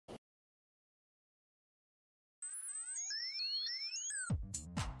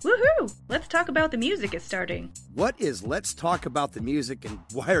Woohoo! Let's Talk About the Music is starting. What is Let's Talk About the Music, and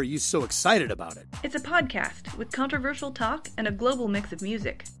why are you so excited about it? It's a podcast with controversial talk and a global mix of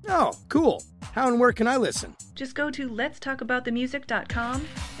music. Oh, cool. How and where can I listen? Just go to letstalkaboutthemusic.com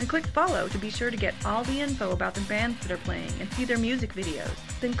and click follow to be sure to get all the info about the bands that are playing and see their music videos.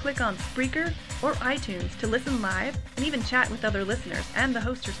 Then click on Spreaker or iTunes to listen live and even chat with other listeners and the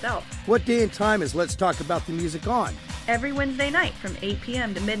host herself. What day and time is Let's Talk About the Music on? Every Wednesday night from 8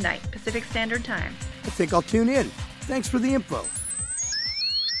 p.m. to midnight Pacific Standard Time. I think I'll tune in. Thanks for the info.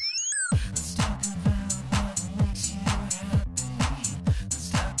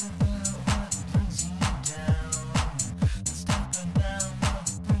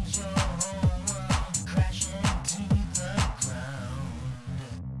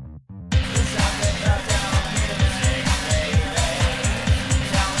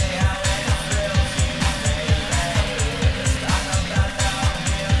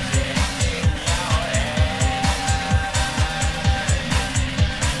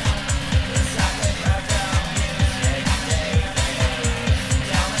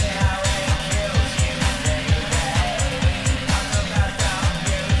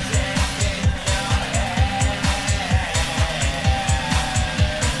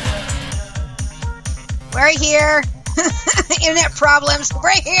 Right here. Internet problems.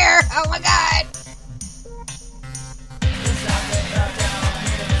 Right here. Oh my God.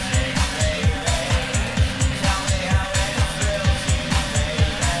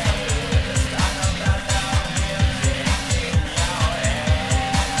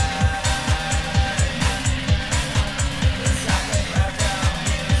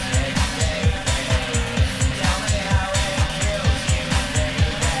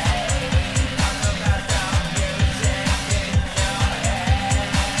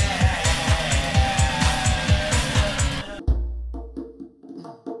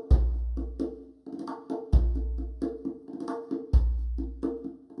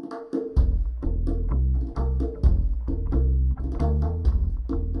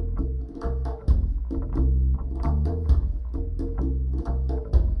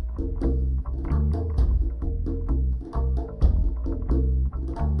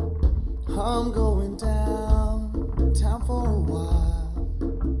 I'm going downtown for a while.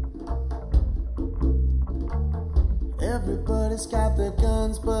 Everybody's got their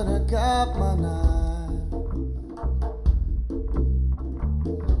guns, but I got my knife.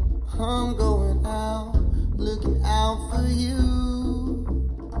 I'm going out, looking out for you.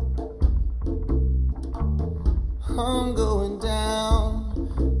 I'm going down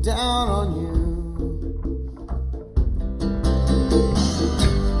on you.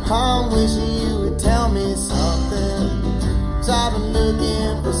 I'm wishing you would tell me something, 'cause I've been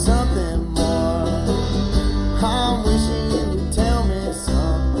looking for something more. I'm wishing you would tell me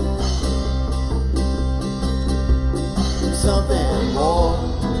something, something more,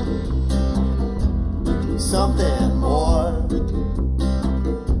 something more.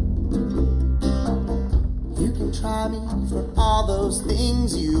 You can try me for all those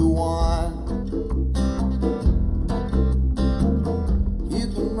things you want.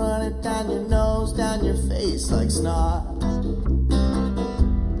 Run it down your nose, down your face like snot.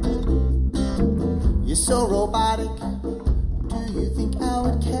 You're so robotic, do you think I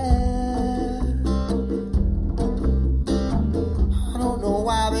would care? I don't know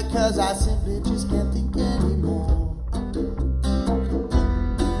why, because I simply just can't think anymore.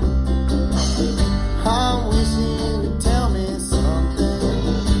 I'm wishing you would tell me something,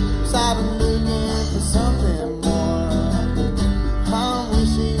 'cause I've been looking for something more. I'm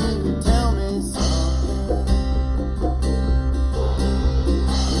wishing you would tell me something,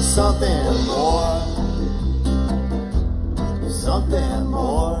 something more, something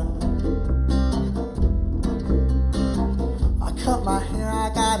more. I cut my hair, I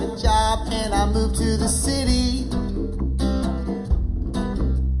got a job, and I moved to the city.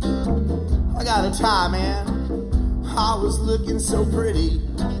 I got a tie, man, I was looking so pretty.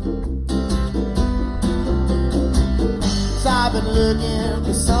 I've been looking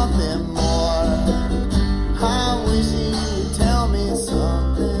for something more. I wish you would tell me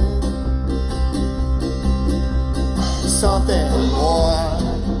something, something more,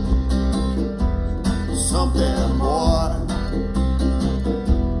 something more,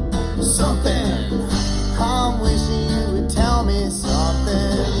 something. I'm wishing you would tell me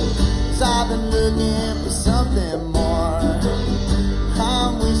something, 'cause I've been looking for something more.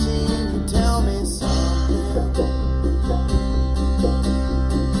 I'm wishing you would tell me something,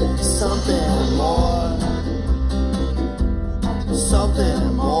 something more,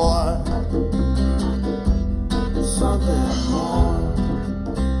 something more, something more.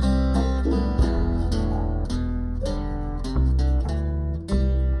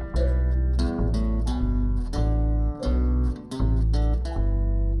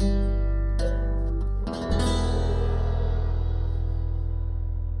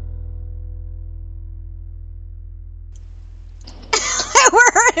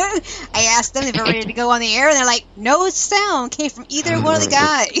 asked them if they're ready to go on the air, and they're like, no sound came from either one of the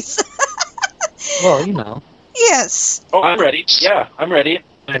guys. Well, you know. Yes. Oh, I'm ready. Yeah, I'm ready.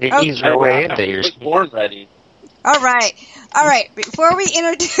 Ease our way into I was born ready. All right. Before we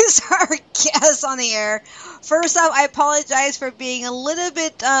introduce our guests on the air, first off, I apologize for being a little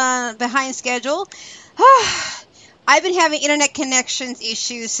bit behind schedule. I've been having internet connections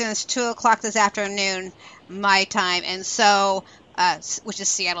issues since 2 o'clock this afternoon, my time, and so, which is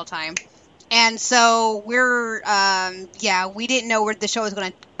Seattle time. And so we're, we didn't know where the show was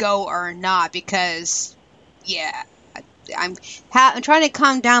going to go or not because, I'm trying to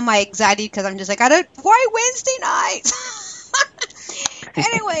calm down my anxiety because I'm just like, why Wednesday nights?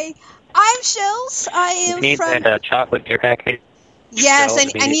 Anyway, I'm Shells. I am from... that chocolate care package. Yes,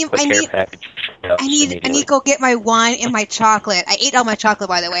 I need to go get my wine and my chocolate. I ate all my chocolate,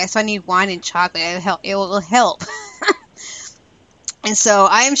 by the way, so I need wine and chocolate. It will help. And so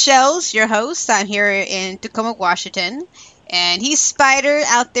I am Shells, your host. I'm here in Tacoma, Washington, and he's Spider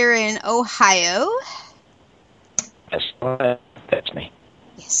out there in Ohio. That's me.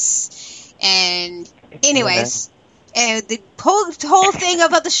 Yes. And anyways, and the whole thing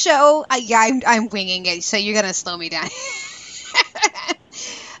about the show, I'm winging it, so you're gonna slow me down.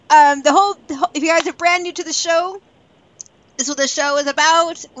 If you guys are brand new to the show, this is what the show is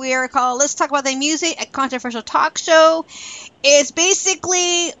about. We are called Let's Talk About the Music, a controversial talk show. It's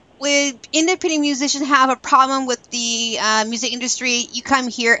basically when independent musicians have a problem with the music industry, you come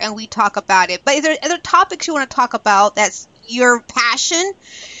here and we talk about it. But if there are other topics you want to talk about, that's your passion,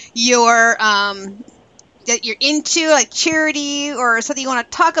 that you're into, like charity or something you want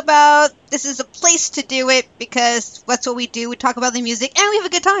to talk about, this is a place to do it because that's what we do. We talk about the music and we have a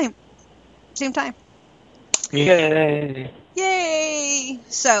good time. Same time. Yay!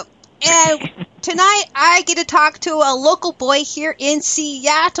 So, and tonight I get to talk to a local boy here in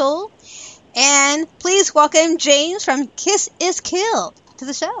Seattle. And please welcome James from Kiss Is Kill to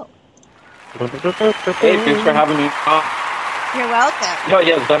the show. Hey, thanks for having me. You're welcome. Oh,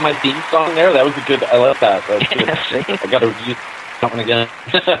 yeah, is that my theme song there? That was a good... I love that. That was good. I got to use that one again.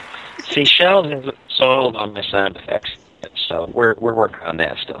 See, Shells is sold on my sound effects, so we're working on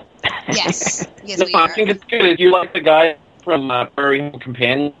that still. Yes. Yes, No, we are. I think it's good. If you like the guy from Prairie Home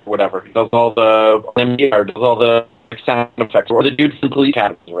Companion or whatever, he does all the MDR, does all the sound effects, or the dude from Police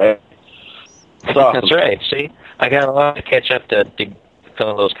Academy, right? That's right. See, I got a lot to catch up to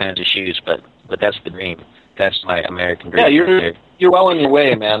fill those kinds of shoes, but that's the dream. That's my American dream. Yeah, you're well on your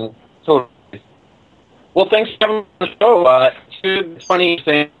way, man. Totally. Well, thanks for having me on the show. It's funny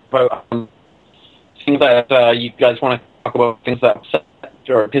saying about things that you guys want to talk about, things that upset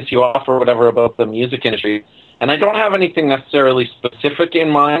or piss you off or whatever about the music industry. And I don't have anything necessarily specific in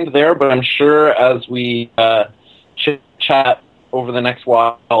mind there, but I'm sure as we chat over the next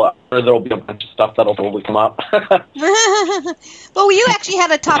while, I'm sure there'll be a bunch of stuff that'll probably come up. Well, you actually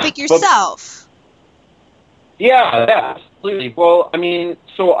had a topic yourself. Yeah, absolutely. Well, I mean,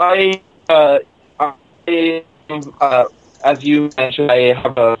 so I as you mentioned, I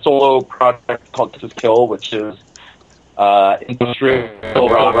have a solo project called Kiss Is Kill, which is industrial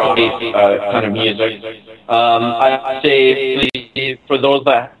rock kind of music. I say for those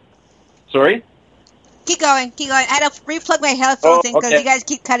that... Sorry? Keep going. I had to replug my headphones in because okay. you guys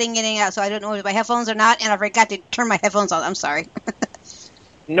keep cutting in and out, so I don't know if my headphones or not, and I forgot to turn my headphones on. I'm sorry.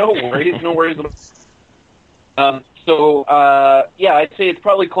 No worries. I'd say it's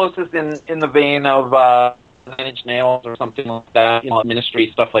probably closest in the vein of Nine Inch Nails or something like that, ministry,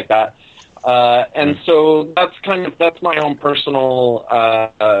 stuff like that. And so that's my own personal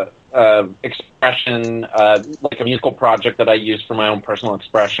expression, like a musical project that I use for my own personal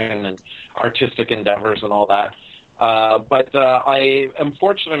expression and artistic endeavors and all that. But I am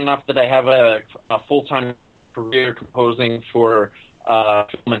fortunate enough that I have a full-time career composing for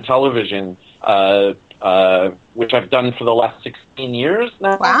film and television, which I've done for the last 16 years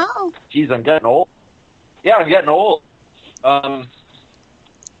now. Wow. Jeez, I'm getting old. Yeah, I'm getting old.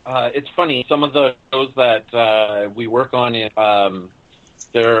 It's funny, some of the shows that we work on,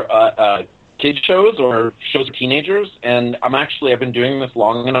 they're kid shows or shows for teenagers, and I've been doing this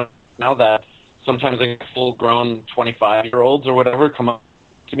long enough now that sometimes like full-grown 25-year-olds or whatever come up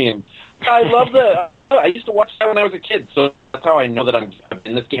to me and, I love I used to watch that when I was a kid, so that's how I know that I've been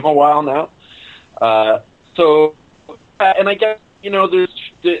in this game a while now. And I guess,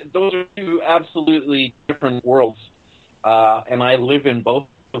 those are two absolutely different worlds, and I live in both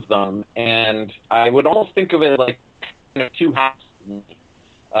of them, and I would almost think of it like two halves of me.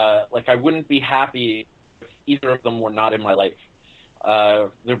 Like I wouldn't be happy if either of them were not in my life.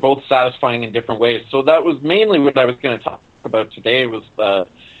 They're both satisfying in different ways. So that was mainly what I was going to talk about today was,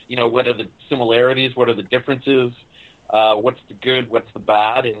 what are the similarities, what are the differences, what's the good, what's the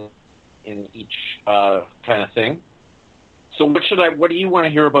bad in each kind of thing. So what do you want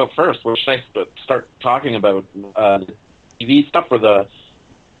to hear about first? What should I start talking about? The TV stuff or the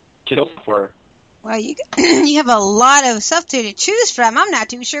kiddo software? Well, you have a lot of stuff to choose from. I'm not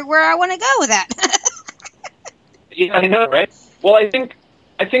too sure where I want to go with that. Yeah, I know, right? Well, I think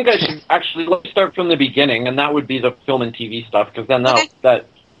I should actually let's start from the beginning, and that would be the film and TV stuff, because then that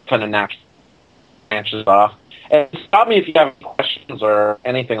kind of naturally branches off. And stop me if you have questions or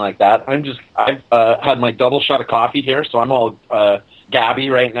anything like that. I've had my double shot of coffee here, so I'm all gabby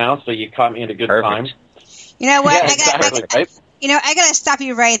right now. So you caught me at a good time. You know what? Yeah, exactly, right? I gotta stop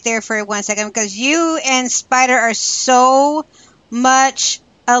you right there for 1 second, because you and Spider are so much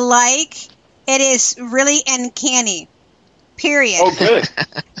alike. It is really uncanny. Period. Oh, good.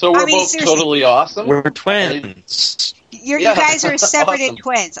 So we're both seriously, totally awesome. We're twins. You guys are separated awesome.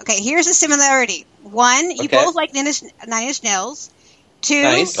 Twins. Okay, here's the similarity. One, you both like Nine Inch Nails. Two,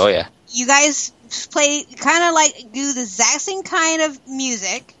 nice. Oh yeah, you guys play kind of like do the exact same kind of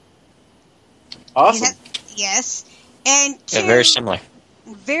music. Awesome. Yes. And two, very similar.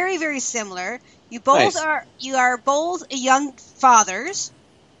 Very, very similar. You both are both young fathers.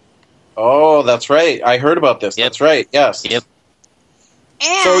 Oh, that's right. I heard about this. Yep. That's right. Yes. Yep.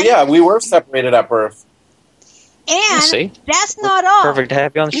 And so yeah, we were separated at birth. And that's not all. Perfect to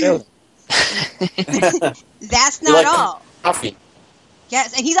have you on the show. That's not all. Coffee.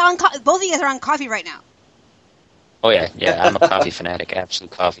 Yes, and he's on. Both of you guys are on coffee right now. Oh yeah. I'm a coffee fanatic,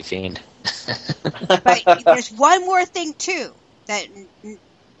 absolute coffee fiend. But there's one more thing too that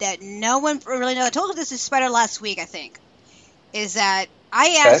no one really knows. I told you this is Spider last week, I think. Is that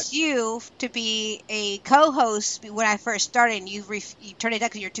I asked you to be a co-host when I first started, and you turned it down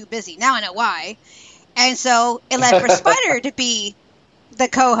because you're too busy. Now I know why. And so it led for Spider to be the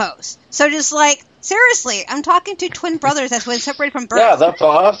co-host. So just seriously, I'm talking to twin brothers that's been separated from birth. Yeah, that's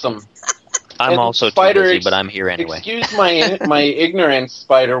awesome. I'm also too busy, but I'm here anyway. Excuse my ignorance,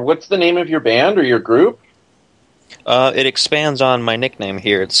 Spider. What's the name of your band or your group? It expands on my nickname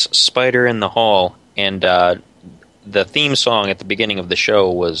here. It's Spider in the Hall, and the theme song at the beginning of the show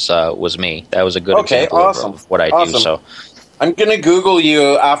was me. That was a good example of what I do. So I'm gonna Google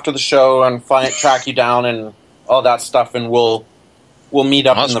you after the show and track you down and all that stuff, and we'll meet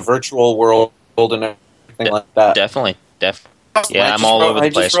up in the virtual world and everything like that. Definitely. Yeah, I'm all over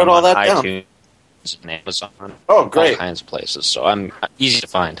the place. I'm on iTunes and Amazon. Oh, great. All kinds of places. So I'm easy to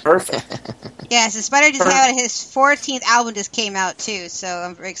find. Perfect. Yes, and Spider just had his 14th album just came out too, so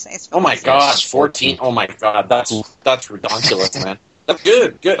I'm very excited. Oh my gosh, 14! Oh my god, that's ridiculous, man. That's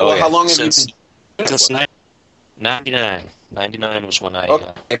good. Oh, well, how long have you been doing it? 99. 99 was when I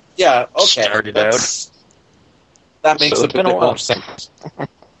started out. That makes a bit more sense.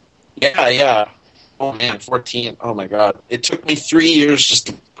 Yeah. Oh man, 14. Oh my god. It took me 3 years just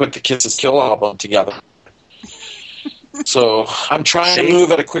to put the Kisses Kill album together. So I'm trying to move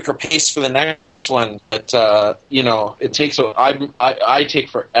at a quicker pace for the next one, but it takes I take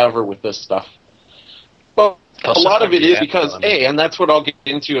forever with this stuff. Well, a lot of it is because and that's what I'll get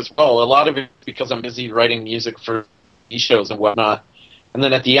into as well. A lot of it is because I'm busy writing music for these shows and whatnot. And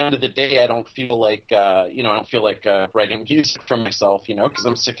then at the end of the day, I don't feel like writing music for myself, because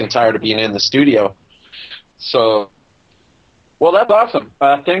I'm sick and tired of being in the studio. So, well, that's awesome.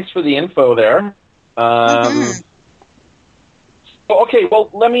 Thanks for the info there. Okay, well,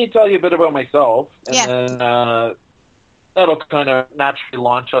 let me tell you a bit about myself, and then that'll kind of naturally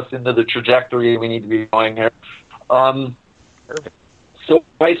launch us into the trajectory we need to be going here. So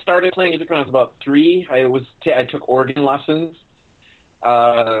I started playing music when I was about 3. I took organ lessons.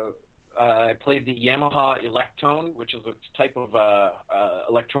 I played the Yamaha Electone, which is a type of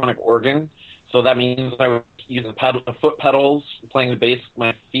electronic organ. So that means I was using the foot pedals, playing the bass with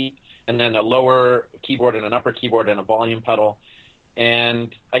my feet, and then a lower keyboard and an upper keyboard and a volume pedal.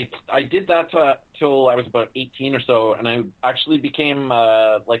 And I did that till I was about 18 or so, and I actually became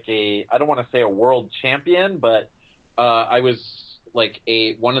I don't want to say a world champion, but I was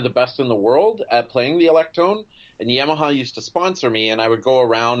one of the best in the world at playing the Electone. And Yamaha used to sponsor me, and I would go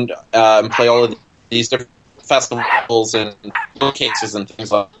around and play all of these different festivals and showcases and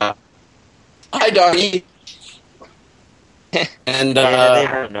things like that. Hi, doggy. And